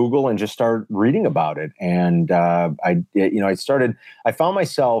into Google and just start reading about it. And I found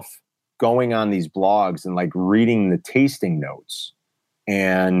myself going on these blogs and like reading the tasting notes.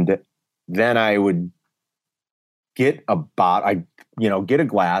 And then I would get a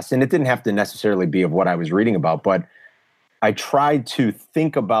glass, and it didn't have to necessarily be of what I was reading about, but I tried to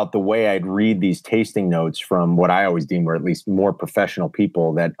think about the way I'd read these tasting notes from what I always deemed were at least more professional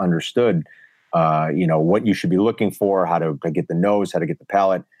people that understood, what you should be looking for, how to get the nose, how to get the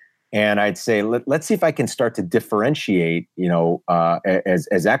palate. And I'd say, let's see if I can start to differentiate,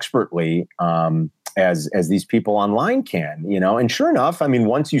 as expertly as these people online can, and sure enough, I mean,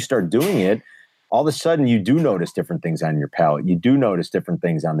 once you start doing it, all of a sudden you do notice different things on your palate. You do notice different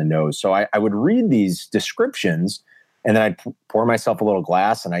things on the nose. So I would read these descriptions and then I'd pour myself a little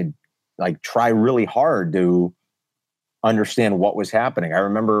glass and I'd like try really hard to understand what was happening. I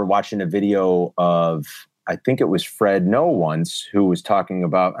remember watching a video of, I think it was Fred Noe once, who was talking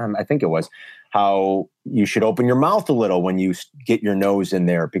about, I think it was, how you should open your mouth a little when you get your nose in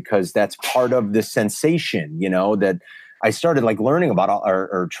there, because that's part of the sensation, that I started like learning about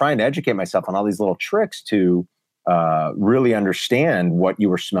or trying to educate myself on all these little tricks to really understand what you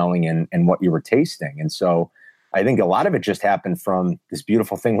were smelling and what you were tasting. And so I think a lot of it just happened from this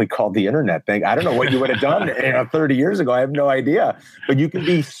beautiful thing we called the internet thing. I don't know what you would have done 30 years ago. I have no idea. But you can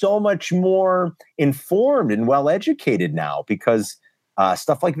be so much more informed and well-educated now because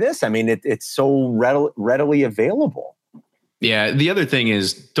stuff like this, I mean, it's so readily available. Yeah. The other thing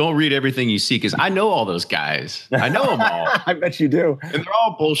is, don't read everything you see, because I know all those guys. I know them all. I bet you do. And they're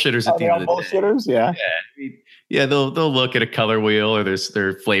all bullshitters at the end of the bullshitters? Day. Yeah. Yeah. They'll look at a color wheel or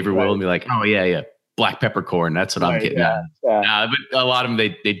their flavor wheel and be like, oh, yeah. Black peppercorn. That's what I'm getting at. Yeah. But a lot of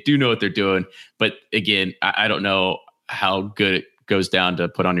them, they do know what they're doing. But again, I don't know how good it goes down to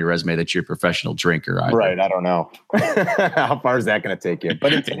put on your resume that you're a professional drinker either. Right. I don't know. How far is that going to take you?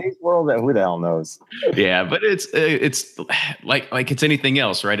 But in today's world, who the hell knows? Yeah. But it's like it's anything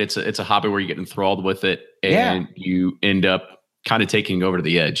else, right? It's a hobby where you get enthralled with it and you end up kind of taking over to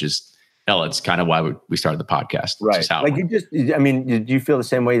the edge. It's kind of why we started the podcast. Right. Like do you feel the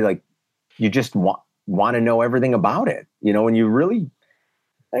same way? Like you just want to know everything about it, when you really,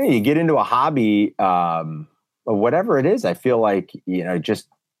 you get into a hobby, or whatever it is, I feel like,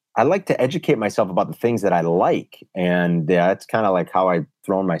 I like to educate myself about the things that I like. And that's kind of like how I've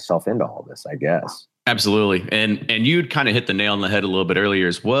thrown myself into all this, I guess. Absolutely. And you'd kind of hit the nail on the head a little bit earlier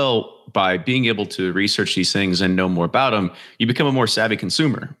as well. By being able to research these things and know more about them, you become a more savvy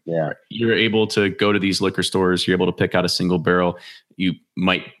consumer. Yeah. You're able to go to these liquor stores. You're able to pick out a single barrel. You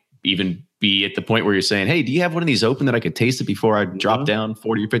might even be at the point where you're saying, hey, do you have one of these open that I could taste it before I drop down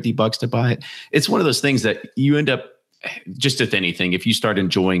 40 or $50 to buy it? It's one of those things that you end up, just if anything, if you start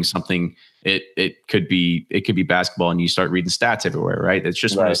enjoying something, it could be basketball and you start reading stats everywhere, right? It's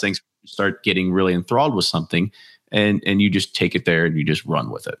just one of those things. You start getting really enthralled with something and you just take it there and you just run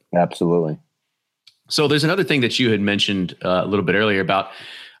with it. Absolutely. So there's another thing that you had mentioned a little bit earlier about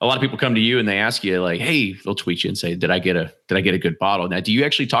a lot of people come to you and they ask you like, hey, they'll tweet you and say, did I get a good bottle? Now, do you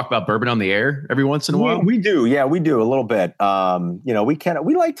actually talk about bourbon on the air every once in a while? We do. Yeah, we do a little bit.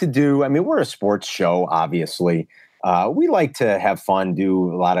 We like to do, I mean, we're a sports show, obviously. We like to have fun,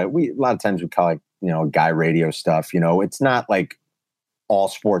 do a lot of times we call it, guy radio stuff. It's not like all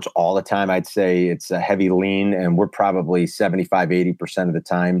sports all the time. I'd say it's a heavy lean and we're probably 75, 80% of the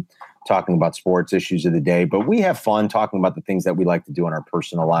time talking about sports issues of the day, but we have fun talking about the things that we like to do in our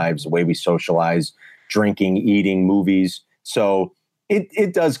personal lives, the way we socialize, drinking, eating, movies. So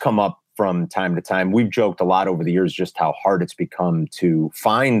it does come up from time to time. We've joked a lot over the years just how hard it's become to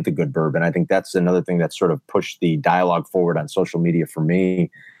find the good bourbon. I think that's another thing that sort of pushed the dialogue forward on social media for me,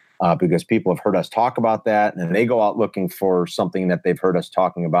 because people have heard us talk about that and they go out looking for something that they've heard us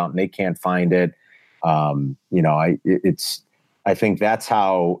talking about and they can't find it. I think that's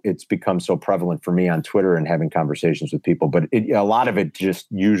how it's become so prevalent for me on Twitter and having conversations with people. But a lot of it just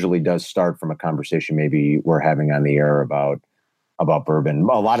usually does start from a conversation maybe we're having on the air about bourbon.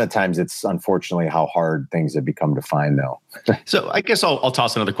 A lot of times it's unfortunately how hard things have become to find though. So I guess I'll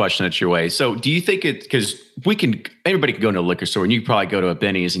toss another question at your way. So do you think because everybody can go into a liquor store and you can probably go to a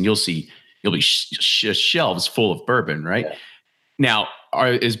Benny's and you'll be shelves full of bourbon, right? Yeah. Now,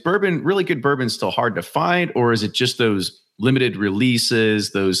 is really good bourbon still hard to find, or is it just those limited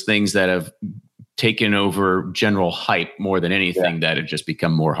releases, those things that have taken over general hype more than anything that have just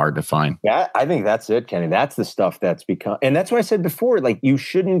become more hard to find? Yeah, I think that's it, Kenny. That's the stuff that's become, and that's what I said before, like you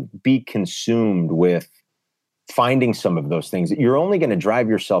shouldn't be consumed with finding some of those things. You're only going to drive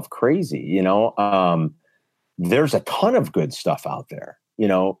yourself crazy. There's a ton of good stuff out there,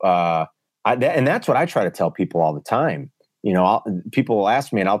 and that's what I try to tell people all the time. People will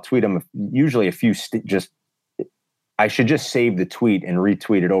ask me and I'll tweet them usually a few, I should just save the tweet and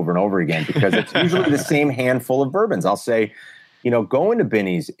retweet it over and over again because it's usually the same handful of bourbons. I'll say, go into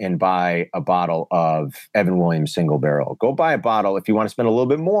Benny's and buy a bottle of Evan Williams Single Barrel. Go buy a bottle. If you want to spend a little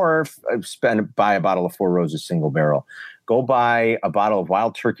bit more, buy a bottle of Four Roses Single Barrel. Go buy a bottle of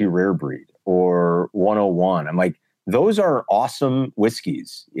Wild Turkey Rare Breed or 101. I'm like, those are awesome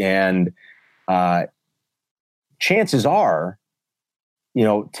whiskeys. And chances are,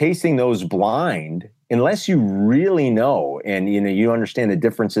 tasting those blind, unless you really know and you understand the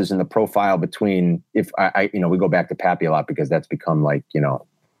differences in the profile between, if we go back to Pappy a lot because that's become like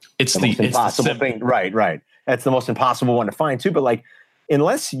it's the most impossible thing, right? That's the most impossible one to find too. But like,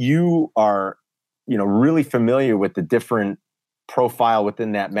 unless you are really familiar with the different profile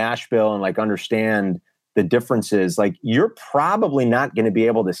within that mash bill and like understand the differences, like you're probably not going to be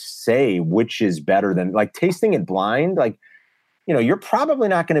able to say which is better than like tasting it blind, like. You're probably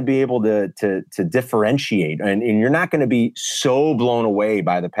not going to be able to differentiate, and you're not going to be so blown away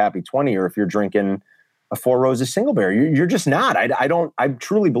by the Pappy 20, or if you're drinking a Four Roses Single Barrel, you're just not. I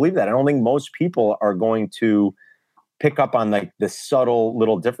truly believe that. I don't think most people are going to pick up on like the subtle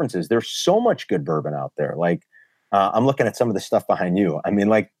little differences. There's so much good bourbon out there. Like I'm looking at some of the stuff behind you. I mean,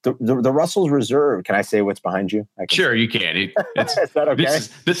 like the Russell's Reserve. Can I say what's behind you? Sure, you can. Is that okay?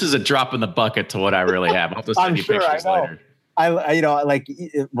 This is a drop in the bucket to what I really have. I'll have to send you pictures later. Like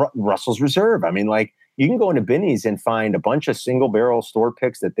Russell's Reserve. I mean, like you can go into Benny's and find a bunch of single barrel store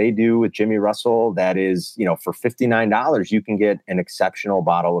picks that they do with Jimmy Russell. That is, for $59, you can get an exceptional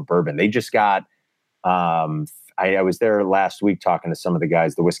bottle of bourbon. They just got, I was there last week talking to some of the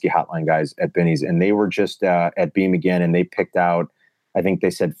guys, the Whiskey Hotline guys at Benny's, and they were just at Beam again. And they picked out, I think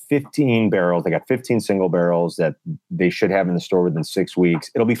they said 15 barrels. They got 15 single barrels that they should have in the store within 6 weeks.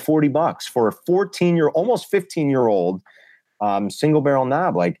 It'll be $40 for a almost 15-year-old single barrel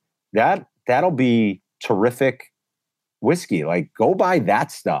knob. Like that'll be terrific whiskey. Like go buy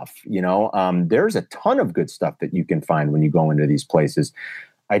that stuff. There's a ton of good stuff that you can find when you go into these places.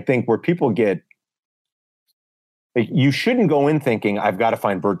 I think where people you shouldn't go in thinking I've got to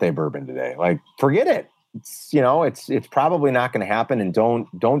find birthday bourbon today. Like forget it. It's probably not going to happen, and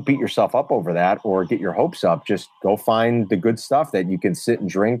don't beat yourself up over that or get your hopes up. Just go find the good stuff that you can sit and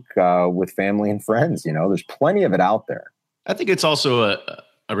drink with family and friends. There's plenty of it out there. I think it's also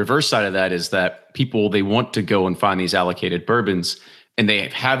a reverse side of that is that people, they want to go and find these allocated bourbons and they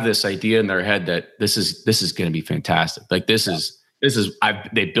have this idea in their head that this is going to be fantastic. Like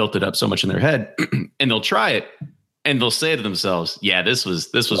they built it up so much in their head and they'll try it and they'll say to themselves, yeah, this was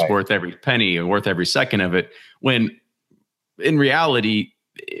Right. worth every penny and worth every second of it. When in reality,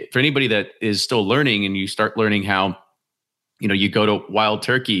 for anybody that is still learning, and you start learning how, you go to Wild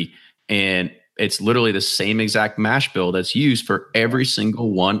Turkey and it's literally the same exact mash bill that's used for every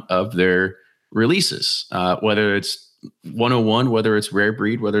single one of their releases, whether it's 101, whether it's Rare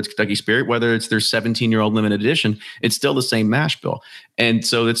Breed, whether it's Kentucky Spirit, whether it's their 17-year-old limited edition, it's still the same mash bill. And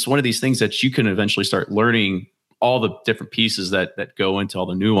so it's one of these things that you can eventually start learning all the different pieces that go into all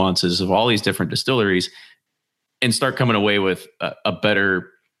the nuances of all these different distilleries, and start coming away with a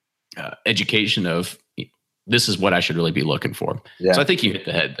better education of, this is what I should really be looking for. Yeah. So I think you hit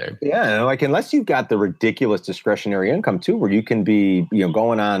the head there. Yeah, like unless you've got the ridiculous discretionary income too, where you can be,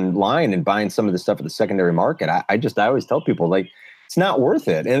 going online and buying some of the stuff at the secondary market. I always tell people, like, it's not worth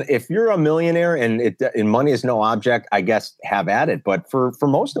it. And if you're a millionaire and money is no object, I guess have at it. But for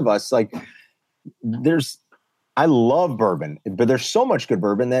most of us, like, I love bourbon, but there's so much good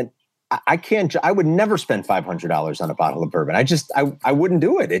bourbon that I would never spend $500 on a bottle of bourbon. I wouldn't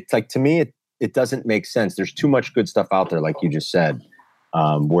do it. It's like, to me, it doesn't make sense. There's too much good stuff out there, like you just said,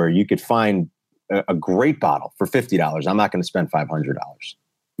 where you could find a great bottle for $50. I'm not going to spend $500.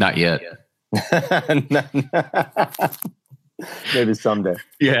 Not yet. Maybe someday.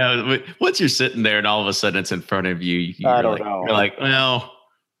 Yeah. Once you're sitting there and all of a sudden it's in front of you, I don't know. You're like, well,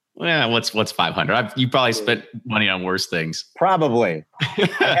 what's 500? You probably spent money on worse things. Probably.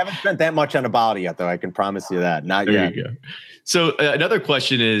 I haven't spent that much on a bottle yet, though. I can promise you that. Not there yet. You go. So another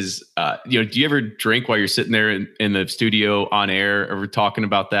question is, do you ever drink while you're sitting there in the studio on air? Ever talking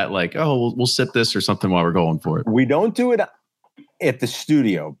about that? Like, oh, we'll sip this or something while we're going for it. We don't do it at the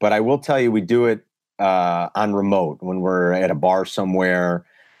studio, but I will tell you, we do it on remote when we're at a bar somewhere.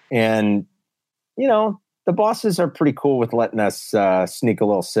 And, the bosses are pretty cool with letting us sneak a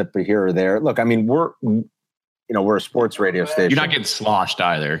little sip here or there. Look, I mean, we're a sports radio station. You're not getting sloshed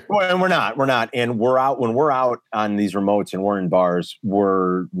either. Well, and we're not. And when we're out on these remotes and we're in bars,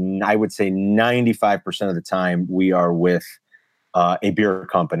 I would say 95% of the time we are with a beer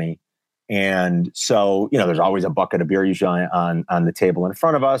company. And so, there's always a bucket of beer usually on the table in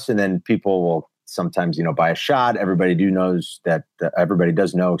front of us. And then people will sometimes, buy a shot. Everybody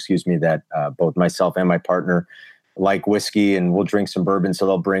does know, that both myself and my partner like whiskey, and we'll drink some bourbon. So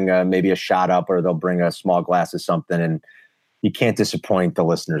they'll bring maybe a shot up, or they'll bring a small glass of something, and you can't disappoint the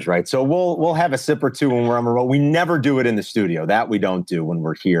listeners, right? So we'll have a sip or two when we're on the road. We never do it in the studio. That we don't do when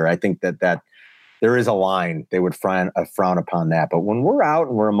we're here. I think that there is a line. They would frown upon that. But when we're out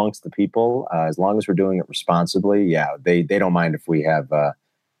and we're amongst the people, as long as we're doing it responsibly, yeah, they don't mind if we have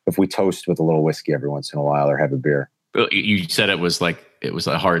if we toast with a little whiskey every once in a while or have a beer. You said it was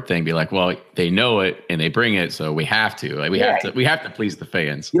a hard thing. Be like, well, they know it and they bring it, so we have to. Like, we have to please the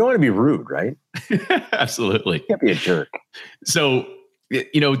fans. You don't want to be rude, right? Absolutely. You can't be a jerk. So,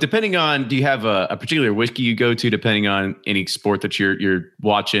 depending on, do you have a particular whiskey you go to, depending on any sport that you're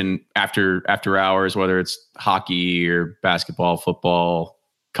watching after hours, whether it's hockey or basketball, football,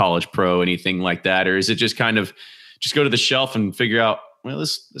 college pro, anything like that? Or is it just kind of just go to the shelf and figure out, well,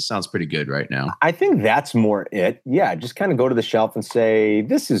 this sounds pretty good right now? I think that's more it. Yeah, just kind of go to the shelf and say,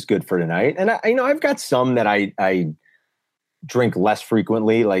 this is good for tonight. And I've got some that I drink less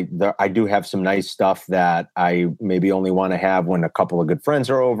frequently. Like I do have some nice stuff that I maybe only want to have when a couple of good friends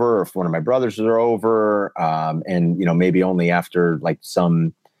are over, or if one of my brothers are over, and maybe only after like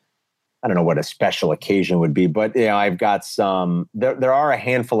some, I don't know what a special occasion would be, but I've got some. There are a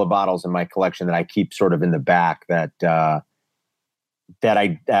handful of bottles in my collection that I keep sort of in the back that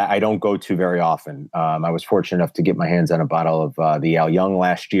I don't go to very often. I was fortunate enough to get my hands on a bottle of the Al Young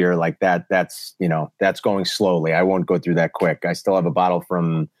last year. Like that's going slowly. I won't go through that quick. I still have a bottle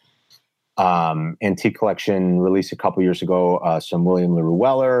from Antique Collection released a couple years ago, some William LaRue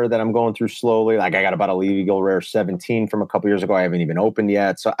Weller that I'm going through slowly. Like I got a bottle of Eagle Rare 17 from a couple years ago. I haven't even opened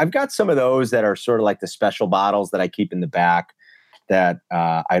yet. So I've got some of those that are sort of like the special bottles that I keep in the back that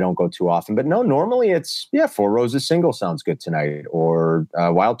I don't go too often. But no, normally it's, Four Roses single sounds good tonight, or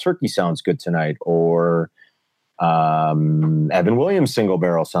Wild Turkey sounds good tonight, or Evan Williams single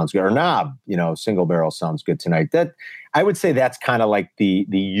barrel sounds good, or Knob, single barrel sounds good tonight. That I would say that's kind of like the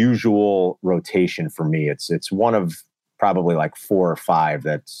usual rotation for me. It's one of probably like 4 or 5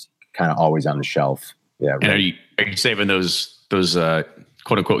 that's kind of always on the shelf. Yeah. Right. And are you saving those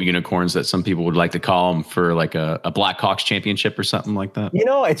quote unquote unicorns that some people would like to call them for like a Blackhawks championship or something like that?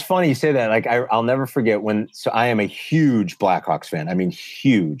 It's funny you say that. Like I'll never forget so I am a huge Blackhawks fan. I mean,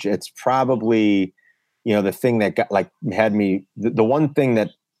 huge. It's probably, the thing that had me, the one thing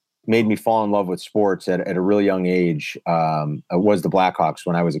that made me fall in love with sports at a really young age was the Blackhawks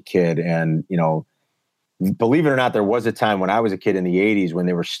when I was a kid. And, believe it or not, there was a time when I was a kid in the 80s when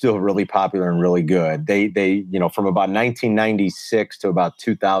they were still really popular and really good. They from about 1996 to about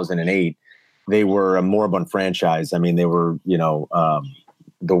 2008, they were a moribund franchise. I mean, they were,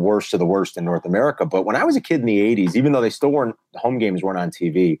 the worst of the worst in North America. But when I was a kid in the 80s, even though they still weren't, home games weren't on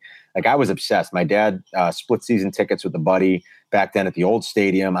TV, like I was obsessed. My dad split season tickets with a buddy back then at the old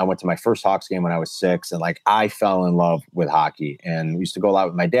stadium. I went to my first Hawks game when I was 6, and like I fell in love with hockey. And we used to go out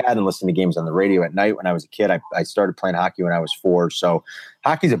with my dad and listen to games on the radio at night when I was a kid. I started playing hockey when I was 4. So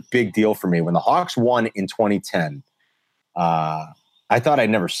hockey's a big deal for me. When the Hawks won in 2010, I thought I'd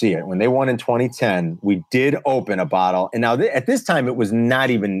never see it. When they won in 2010, we did open a bottle. And now at this time, it was not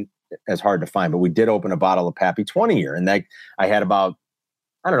even as hard to find, but we did open a bottle of Pappy 20 year. And I had about,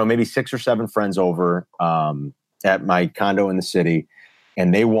 I don't know, maybe 6 or 7 friends over at my condo in the city.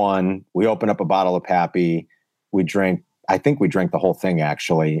 And they won. We opened up a bottle of Pappy. I think we drank the whole thing,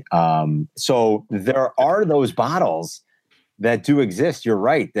 actually. So there are those bottles that do exist. You're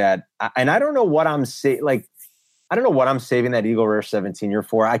right. And I don't know what I'm saying. Like, I don't know what I'm saving that Eagle Rare 17 year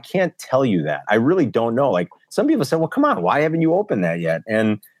for. I can't tell you that. I really don't know. Like some people say, well, come on, why haven't you opened that yet?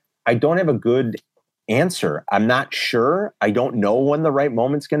 And I don't have a good answer. I'm not sure. I don't know when the right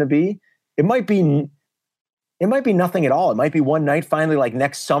moment's going to be. It might be nothing at all. It might be one night finally, like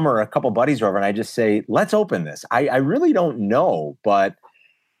next summer, a couple buddies are over and I just say, let's open this. I really don't know, but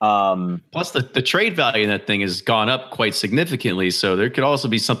plus the trade value in that thing has gone up quite significantly. So there could also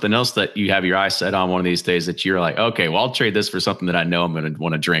be something else that you have your eyes set on one of these days that you're like, okay, well, I'll trade this for something that I know I'm going to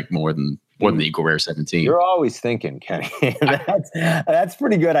want to drink more than the Eagle Rare 17. You're always thinking, Kenny. that's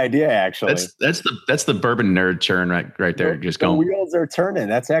pretty good idea, actually. That's the bourbon nerd turn right there. Just going. The wheels are turning.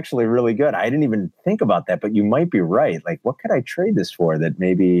 That's actually really good. I didn't even think about that, but you might be right. Like, what could I trade this for that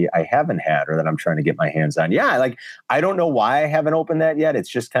maybe I haven't had or that I'm trying to get my hands on? Yeah, like I don't know why I haven't opened that yet. It's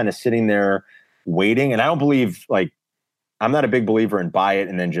just kind of sitting there waiting. And I don't believe, like, I'm not a big believer in buy it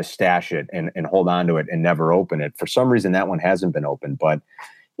and then just stash it and hold on to it and never open it. For some reason, that one hasn't been opened, but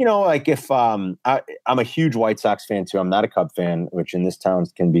like if I'm a huge White Sox fan too. I'm not a Cub fan, which in this town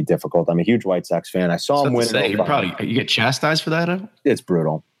can be difficult. I'm a huge White Sox fan. I saw him win. You get chastised for that? Huh? It's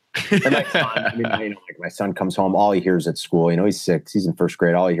brutal. And my son, my son comes home. All he hears at school, he's 6. He's in first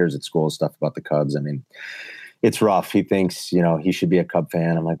grade. All he hears at school is stuff about the Cubs. I mean, it's rough. He thinks, he should be a Cub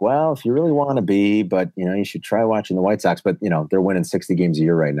fan. I'm like, well, if you really want to be, but you should try watching the White Sox. But they're winning 60 games a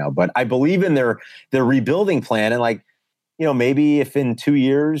year right now. But I believe in their rebuilding plan, and like. Maybe if in 2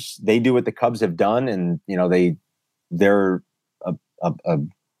 years they do what the Cubs have done and, they're a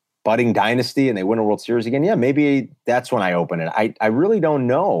budding dynasty and they win a World Series again, yeah, maybe that's when I open it. I really don't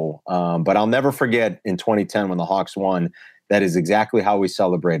know. But I'll never forget in 2010 when the Hawks won, that is exactly how we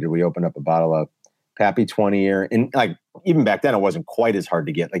celebrated. We opened up a bottle of Pappy 20 year. And like, even back then it wasn't quite as hard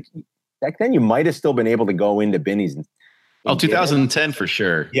to get. Like back then you might've still been able to go into Binny's. 2010 for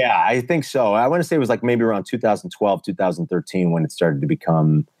sure. Yeah, I think so. I want to say it was like maybe around 2012, 2013 when it started to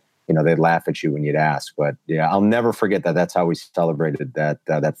become, they'd laugh at you when you'd ask. But yeah, I'll never forget that. That's how we celebrated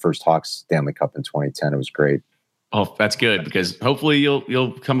that first Hawks Stanley Cup in 2010. It was great. Oh, that's good because hopefully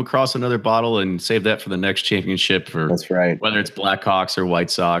you'll come across another bottle and save that for the next championship. That's right. Whether it's Blackhawks or White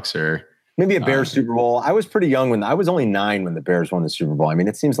Sox or maybe a Bears Super Bowl. I was pretty young when I was only 9 when the Bears won the Super Bowl. I mean,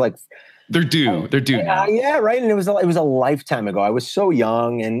 it seems like. They're due now. Yeah, right. And it was a lifetime ago. I was so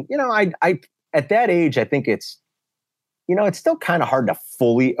young, and I at that age, I think it's still kind of hard to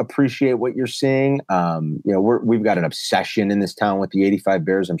fully appreciate what you're seeing. We've got an obsession in this town with the '85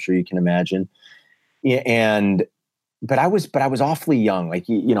 Bears. I'm sure you can imagine. Yeah, but I was awfully young. Like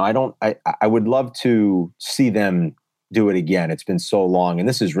I would love to see them do it again. It's been so long, and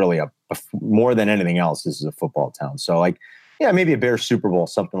this is really a more than anything else. This is a football town, so like. Yeah, maybe a Bears Super Bowl,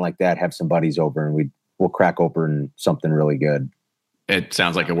 something like that. Have some buddies over and we'll crack open something really good. It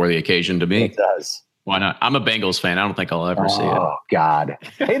sounds like a worthy occasion to me. It does. Why not? I'm a Bengals fan. I don't think I'll ever see it. Oh, God.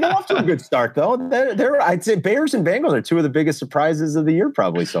 Hey, they're off to a good start, though. I'd say Bears and Bengals are 2 of the biggest surprises of the year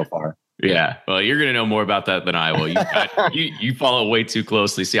probably so far. Yeah. Well, you're going to know more about that than I will. You follow it way too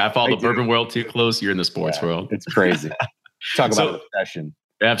closely. See, I follow the bourbon world too close. You're in the sports world. It's crazy. Talk about obsession.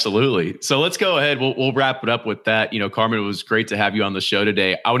 Absolutely. So let's go ahead. We'll wrap it up with that. Carmen, it was great to have you on the show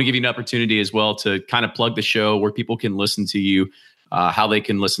today. I want to give you an opportunity as well to kind of plug the show, where people can listen to you, how they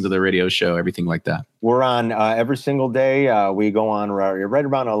can listen to the radio show, everything like that. We're on every single day. We go on right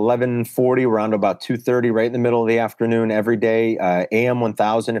around 11:40. We're on to about 2:30, right in the middle of the afternoon every day. AM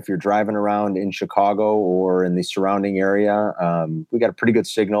 1000 if you're driving around in Chicago or in the surrounding area. We got a pretty good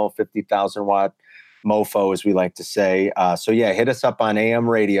signal, 50,000 watt. MoFo, as we like to say. So yeah, hit us up on AM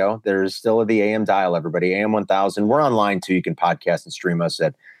radio. There's still the AM dial, everybody. AM 1000. We're online too. You can podcast and stream us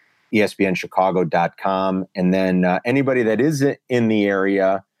at ESPNChicago.com. And then anybody that is in the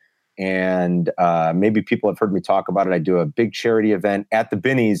area, and maybe people have heard me talk about it, I do a big charity event at the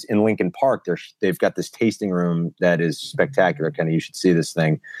Binnies in Lincoln Park. They've got this tasting room that is spectacular. Kenny, you should see this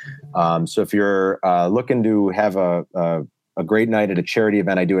thing. So if you're looking to have a great night at a charity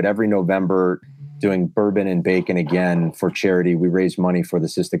event, I do it every November, doing bourbon and bacon again for charity. We raise money for the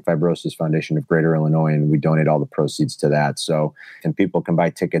Cystic Fibrosis Foundation of Greater Illinois, and we donate all the proceeds to that. So, and people can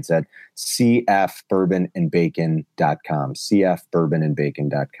buy tickets at cfbourbonandbacon.com,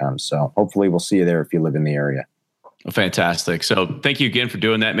 cfbourbonandbacon.com. So hopefully we'll see you there if you live in the area. Well, fantastic. So thank you again for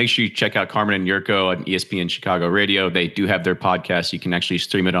doing that. Make sure you check out Carmen and Yurko on ESPN Chicago Radio. They do have their podcast. You can actually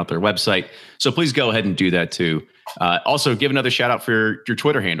stream it on their website. So please go ahead and do that too. Also, give another shout out for your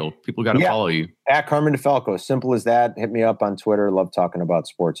Twitter handle. People got to follow you. At Carmen DeFalco. Simple as that. Hit me up on Twitter. Love talking about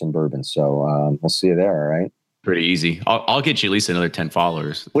sports and bourbon. So we'll see you there. All right. Pretty easy. I'll get you at least another 10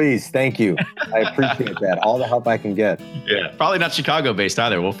 followers. Please. Thank you. I appreciate that. All the help I can get. Yeah. Probably not Chicago based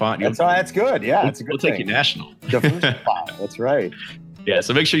either. We'll find you. That's good. Yeah. That's a good We'll take you national. That's right. Yeah,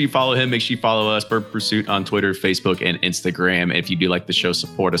 so make sure you follow him. Make sure you follow us, Bourbon Pursuit, on Twitter, Facebook, and Instagram. If you do like the show,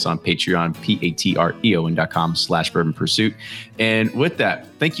 support us on Patreon, patreon.com/Bourbon Pursuit. And with that,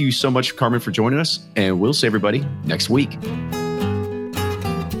 thank you so much, Carmen, for joining us. And we'll see everybody next week.